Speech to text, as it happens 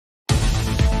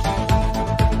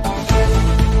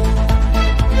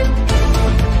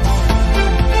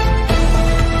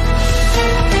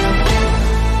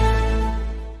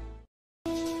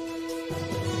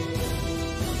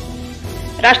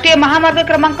राष्ट्रीय महामार्ग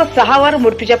क्रमांक 6 वर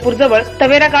मूर्तिजापूर जवळ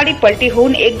तवेरा गाडी पलटी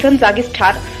होऊन 1 जण जागीच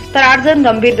ठार तर 8 जण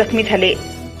गंभीर जखमी झाले।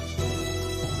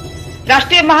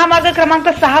 राष्ट्रीय महामार्ग क्रमांक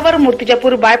 6 वर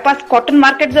मूर्तिजापूर बायपास कॉटन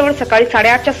मार्केट जवळ सकाळी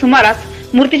 8:30च्या सुमारास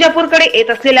मूर्तिजापूरकडे येत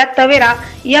असलेल्या तवेरा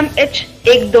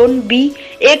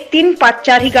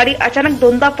MH12B1354 ही गाडी अचानक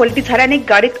दोनदा पलटी झाल्याने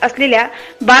गाडीत असलेल्या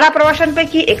 12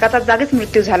 प्रवाशांपैकी एकाचा जागीच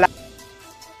मृत्यू झाला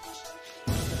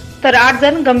तर 8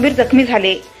 जण गंभीर जखमी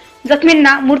झाले।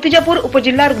 जखमींना मूर्तिजापूर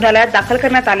उपजिल्हा रुग्णालयात दाखल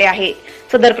करण्यात आले आहे।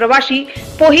 सदर प्रवाशी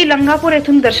पोही लंगापूर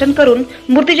येथून दर्शन करून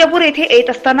मूर्तिजापूर येथे येत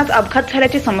असतानाच अपघात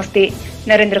झाल्याचे समजते।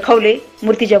 नरेंद्र खवले,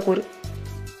 मूर्तिजापूर।